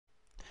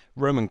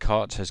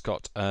RomanCart has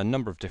got a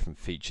number of different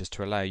features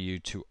to allow you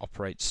to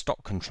operate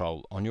stock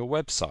control on your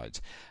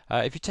website.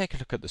 If you take a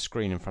look at the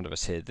screen in front of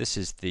us here, this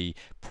is the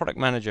product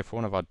manager for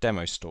one of our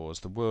demo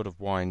stores, the World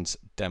of Wines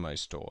demo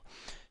store.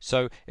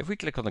 So if we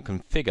click on the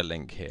configure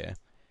link here,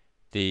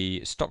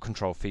 the stock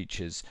control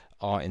features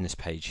are in this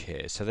page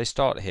here. So they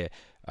start here.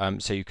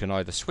 So you can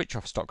either switch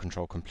off stock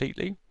control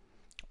completely,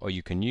 or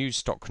you can use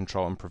stock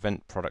control and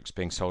prevent products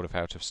being sold if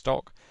out of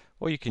stock,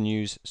 or you can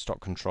use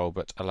stock control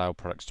but allow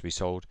products to be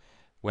sold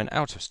when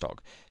out of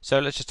stock. So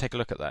let's just take a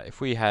look at that.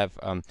 If we have,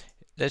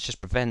 let's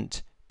just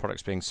prevent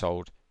products being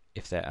sold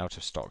if they're out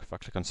of stock. If I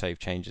click on Save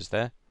Changes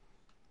there,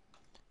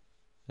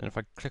 and if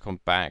I click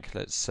on back,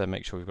 let's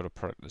make sure we've got a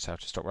product that's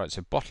out of stock. Right,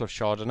 so bottle of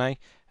Chardonnay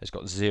has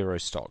got 0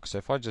 stock. So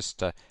if I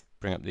just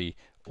bring up the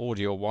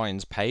audio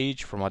wines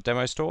page from our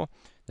demo store,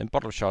 then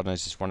bottle of Chardonnay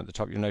is this one at the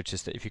top. You'll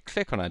notice that if you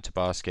click on Add to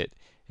Basket,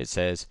 it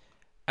says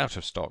out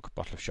of stock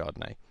bottle of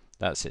Chardonnay.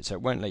 That's it. So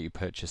it won't let you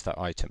purchase that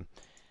item.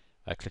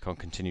 Click on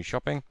Continue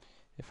Shopping.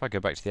 If I go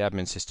back to the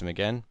admin system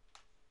again,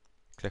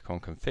 click on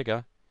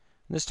Configure,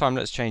 and this time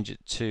let's change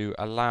it to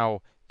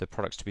allow the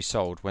products to be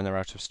sold when they're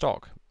out of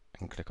stock,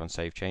 and click on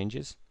Save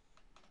Changes.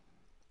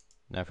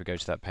 Now if we go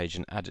to that page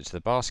and add it to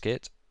the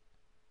basket,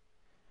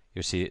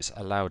 you'll see it's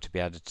allowed to be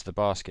added to the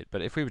basket.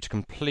 But if we were to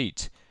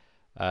complete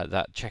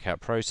that checkout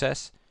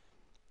process,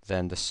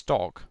 then the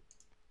stock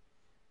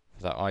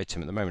for that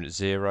item at the moment is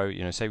 0.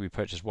 You know, say we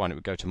purchased 1, it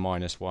would go to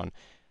 -1,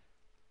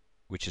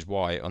 which is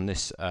why on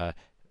this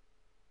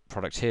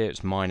product here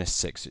it's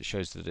 -6. It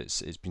shows that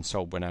it's been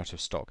sold when out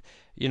of stock.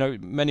 You know,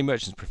 many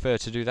merchants prefer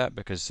to do that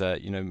because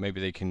you know, maybe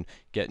they can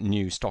get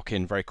new stock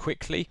in very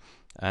quickly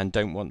and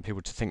don't want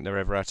people to think they're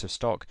ever out of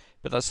stock,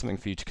 but that's something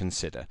for you to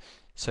consider.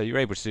 So you're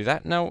able to do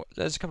that. Now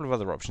there's a couple of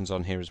other options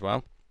on here as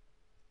well,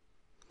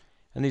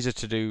 and these are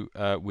to do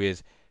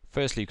with,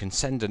 firstly, you can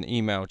send an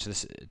email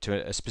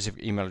to a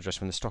specific email address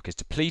when the stock is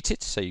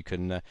depleted, so you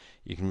can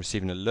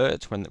receive an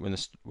alert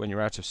when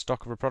you're out of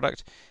stock of a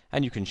product,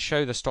 and you can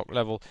show the stock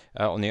level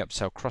on the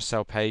upsell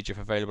cross-sell page if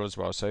available as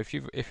well. So if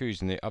you're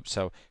using the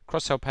upsell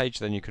cross-sell page,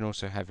 then you can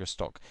also have your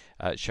stock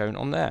shown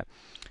on there.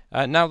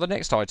 Now the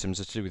next items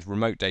are to do with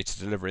remote data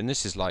delivery, and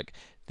this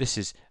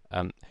is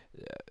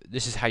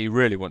how you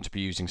really want to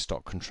be using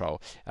stock control,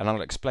 and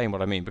I'll explain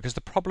what I mean. Because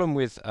the problem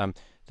with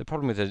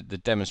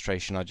the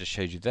demonstration I just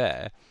showed you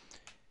there,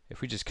 if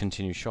we just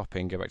continue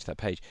shopping, go back to that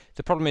page,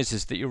 the problem is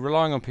that you're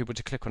relying on people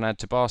to click on Add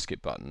to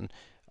Basket button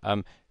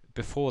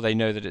before they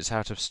know that it's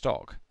out of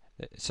stock.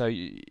 So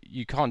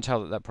you can't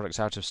tell that that product's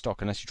out of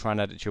stock unless you try and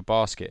add it to your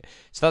basket.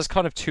 So that's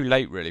kind of too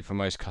late really for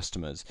most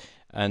customers,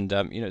 and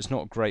you know, it's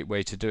not a great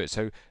way to do it.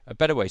 So a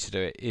better way to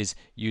do it is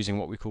using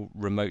what we call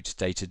remote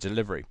data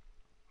delivery.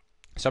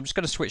 So I'm just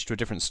going to switch to a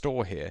different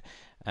store here,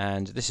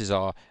 and this is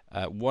our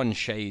One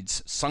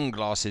Shades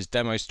sunglasses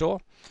demo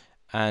store,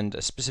 and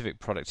a specific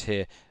product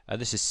here.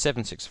 This is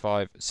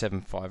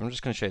 76575. I'm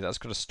just going to show you that's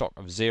got a stock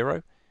of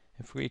 0.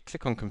 If we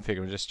click on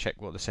Configure and just check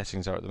what the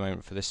settings are at the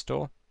moment for this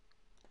store.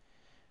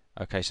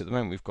 Okay, so at the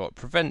moment we've got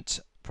prevent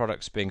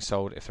products being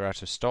sold if they're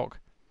out of stock.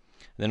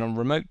 Then on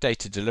remote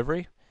data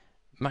delivery,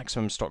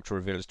 maximum stock to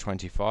reveal is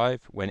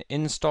 25. When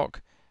in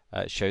stock,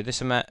 show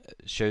this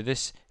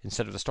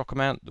instead of the stock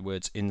amount, the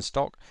words in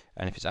stock,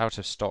 and if it's out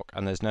of stock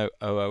and there's no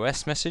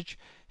OOS message,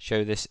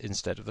 show this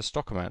instead of the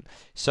stock amount.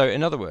 So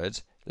in other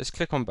words, let's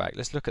click on back,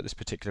 let's look at this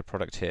particular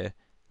product here,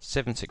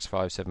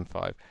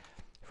 76575.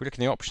 If we look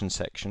in the options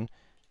section,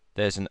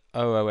 there's an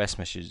OOS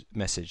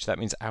message. That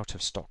means out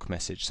of stock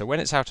message. So when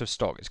it's out of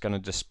stock, it's going to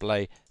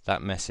display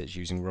that message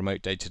using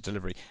remote data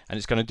delivery, and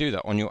it's going to do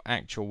that on your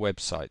actual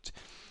website.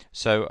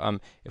 So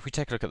if we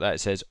take a look at that, it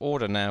says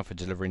order now for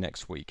delivery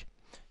next week.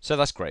 So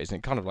that's great, isn't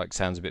it? Kind of like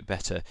sounds a bit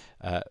better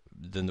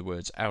than the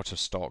words out of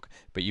stock,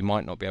 but you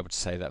might not be able to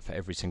say that for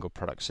every single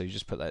product. So you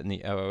just put that in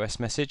the OOS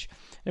message.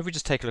 And if we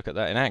just take a look at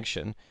that in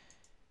action,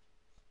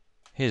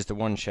 here's the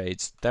One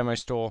Shades demo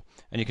store,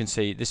 and you can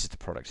see this is the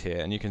product here,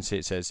 and you can see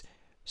it says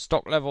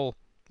stock level,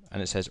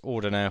 and it says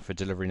order now for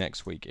delivery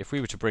next week. If we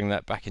were to bring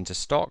that back into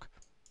stock,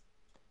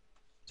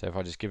 so if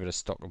I just give it a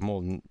stock of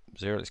more than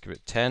 0, let's give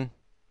it 10. In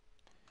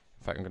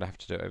fact, I'm going to have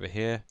to do it over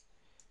here.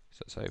 So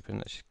that's open,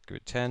 let's just give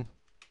it 10.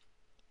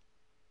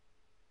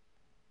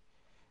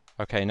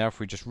 Okay, now if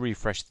we just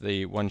refresh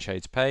the One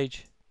Shades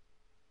page,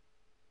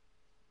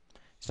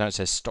 so now it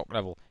says stock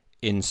level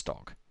in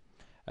stock.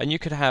 And you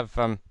could have,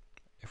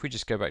 if we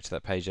just go back to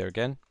that page there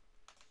again,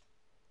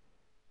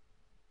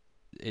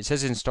 it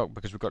says in stock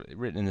because we've got it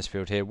written in this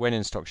field here, when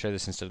in stock show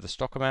this instead of the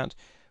stock amount.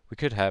 We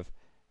could have,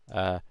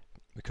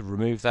 we could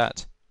remove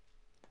that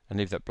and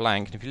leave that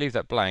blank, and if you leave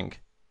that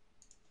blank,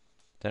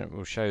 then it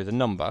will show the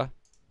number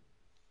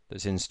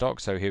that's in stock.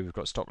 So here we've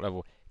got stock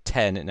level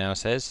 10, it now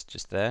says,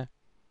 just there.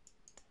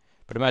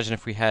 But imagine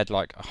if we had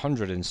like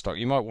 100 in stock.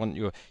 You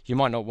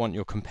might not want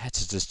your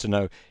competitors to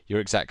know your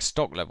exact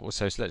stock level.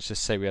 So let's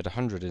just say we had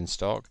 100 in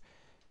stock.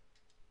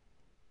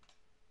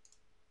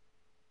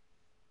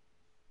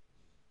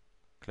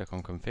 Click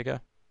on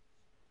Configure.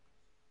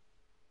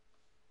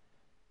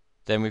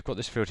 then we've got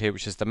this field here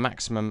which is the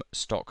maximum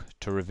stock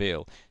to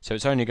reveal. So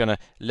it's only going to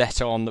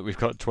let on that we've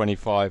got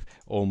 25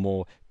 or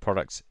more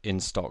products in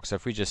stock. So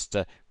if we just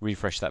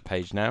refresh that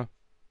page now,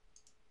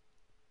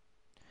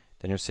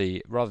 then you'll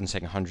see rather than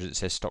saying 100 it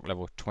says stock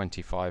level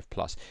 25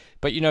 plus.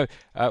 But you know,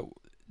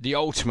 the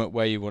ultimate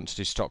way you want to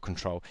do stock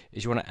control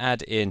is you want to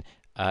add in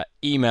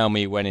email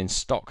me when in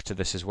stock to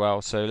this as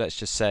well. So let's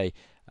just say,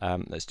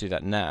 let's do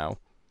that now.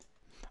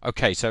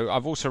 Okay, so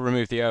I've also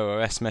removed the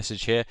OOS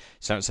message here.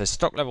 So it says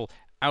stock level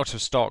out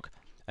of stock,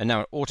 and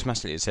now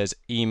automatically it says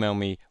email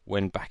me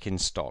when back in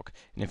stock.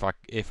 And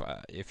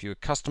if you're a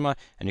customer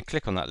and you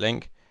click on that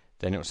link,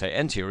 then it will say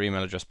enter your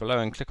email address below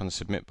and click on the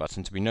submit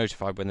button to be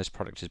notified when this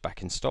product is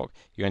back in stock.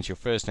 You enter your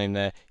first name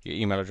there, your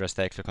email address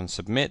there, click on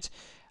submit,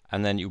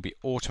 and then you'll be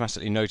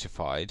automatically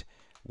notified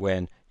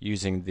when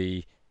using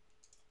the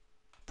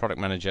product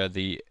manager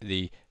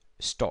the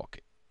stock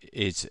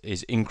is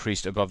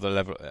increased above the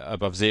level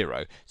above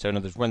 0. So in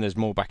other words, when there's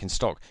more back in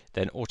stock,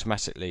 then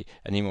automatically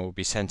an email will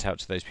be sent out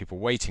to those people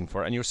waiting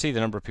for it, and you'll see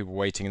the number of people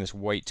waiting in this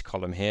wait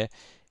column here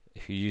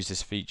if you use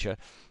this feature.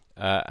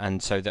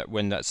 And so that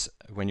when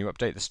you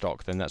update the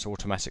stock, then that's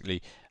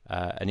automatically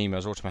an email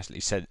is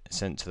automatically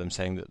sent to them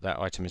saying that that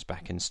item is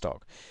back in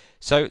stock.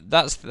 So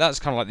that's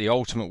kind of like the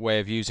ultimate way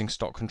of using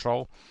stock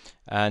control.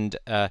 And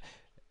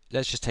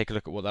let's just take a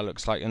look at what that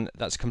looks like. And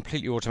that's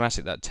completely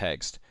automatic, that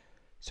text.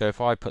 So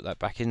if I put that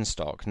back in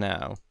stock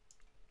now,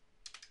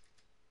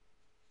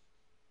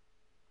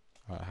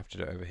 I have to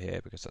do it over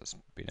here because that's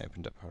been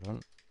opened up. Hold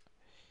on.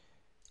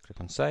 Click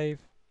on save.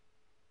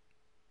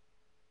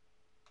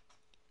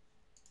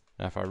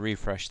 Now if I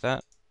refresh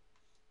that,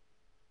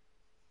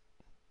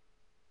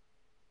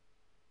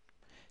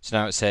 so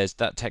now it says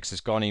that text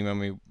is gone, email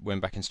me when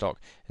back in stock,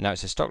 and now it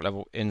says stock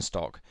level in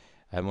stock,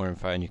 more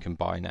info, and you can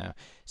buy now.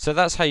 So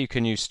that's how you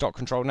can use stock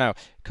control. Now, a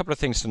couple of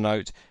things to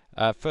note.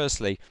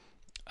 Firstly,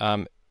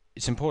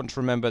 it's important to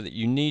remember that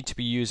you need to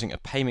be using a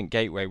payment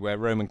gateway where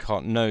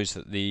RomanCart knows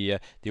that the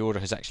order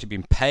has actually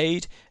been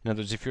paid. In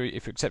other words, if you're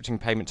accepting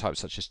payment types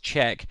such as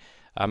check,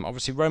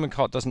 obviously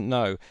RomanCart doesn't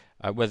know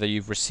whether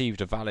you've received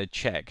a valid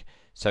check,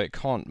 so it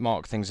can't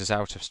mark things as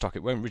out of stock.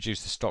 It won't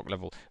reduce the stock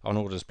level on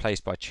orders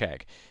placed by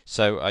check.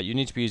 So you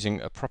need to be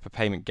using a proper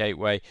payment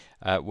gateway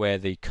where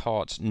the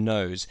cart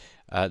knows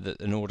that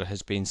an order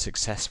has been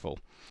successful.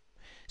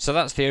 So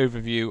that's the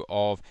overview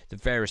of the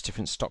various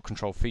different stock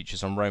control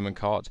features on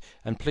RomanCart,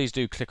 and please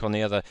do click on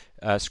the other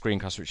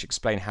screencasts which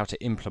explain how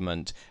to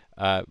implement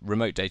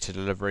remote data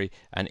delivery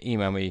and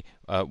email me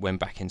when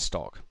back in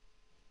stock.